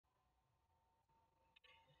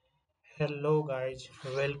Hello guys,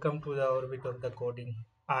 welcome to the orbit of the coding.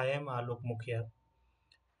 I am Alok Mukhya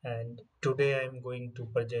and today I am going to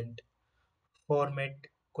present format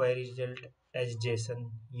query result as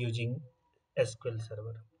JSON using SQL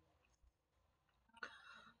Server.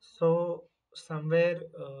 So somewhere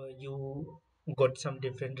you got some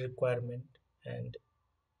different requirement and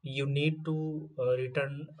you need to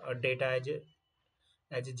return data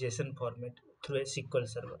as a JSON format through a SQL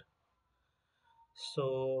Server.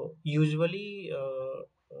 So usually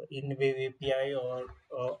in Web API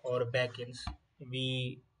or backends,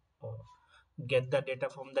 we uh, get the data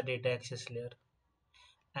from the data access layer,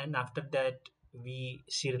 and after that we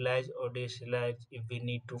serialize or deserialize if we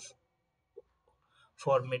need to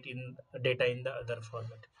format in data in the other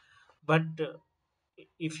format. But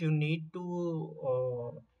if you need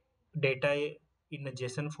to data in a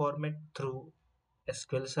JSON format through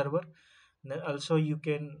SQL Server, then also you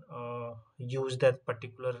can use that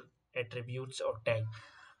particular attributes or tag.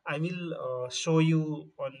 I will show you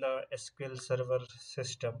on the SQL Server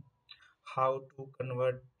system how to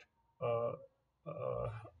convert uh,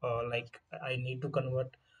 uh, like I need to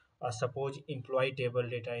convert suppose employee table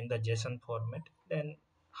data in the JSON format. Then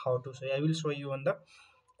how to say I will show you on the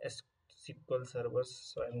SQL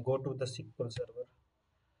servers. So I'm go to the SQL server.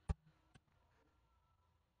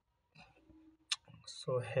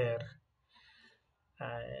 So here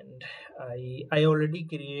and I already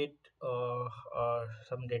create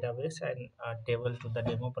some database and a table to the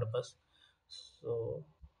demo purpose. So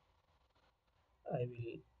I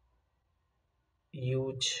will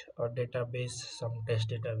use a database, some test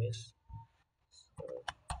database. So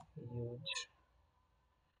use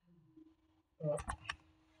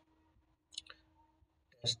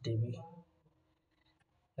test db,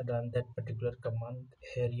 run that particular command.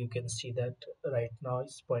 Here you can see that right now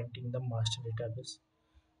it's pointing the master database,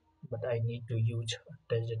 but I need to use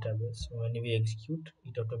a test database. When we execute,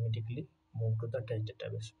 it automatically move to the test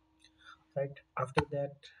database. Right after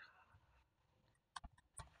that,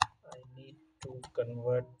 I need to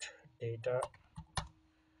convert data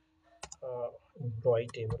uh, employee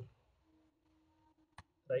table.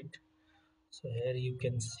 Right. So here you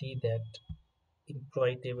can see that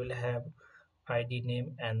employee table have ID,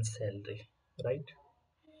 name, and salary. Right.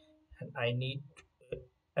 And I need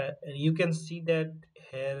you can see that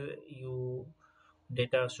here you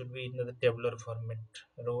data should be in the tabular format,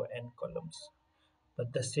 row and columns.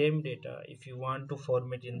 But the same data, if you want to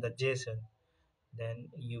format in the JSON, then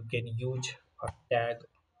you can use a tag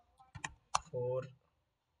for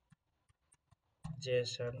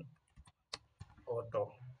JSON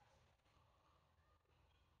auto.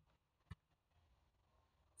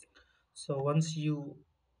 So once you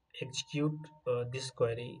execute this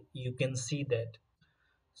query, you can see that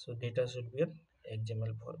so data should be in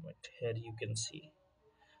XML format. Here you can see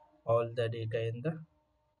all the data in the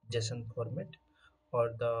JSON format,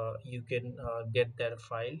 or the you can get their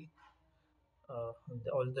file.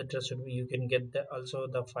 All the data should be you can get the also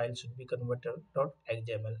the file should be converted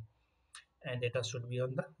 .xml and data should be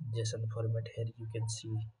on the JSON format. Here you can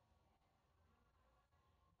see.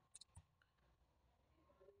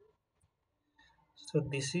 So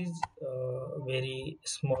this is a very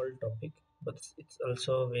small topic, but it's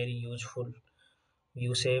also very useful.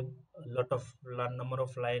 You save a lot of number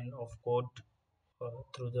of line of code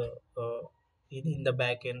through the in the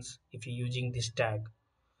backends if you're using this tag.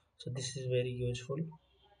 So this is very useful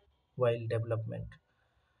while development.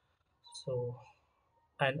 So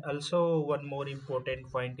and also one more important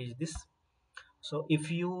point is this. So if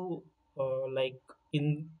you like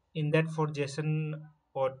in that for JSON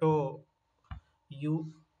auto,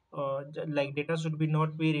 you like data should be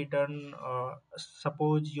not be written.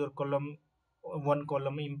 Suppose your column one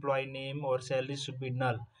column employee name or salary should be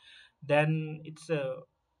null, then it's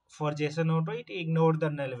for JSON auto it ignore the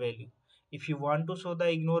null value. If you want to show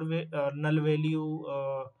the null value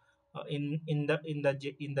in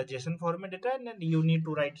the JSON format data, and then you need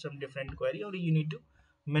to write some different query, or you need to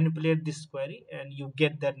manipulate this query and you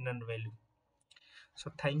get that null value.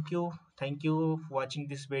 So thank you for watching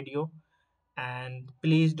this video, and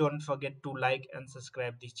please don't forget to like and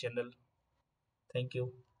subscribe this channel. Thank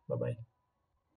you. Bye bye.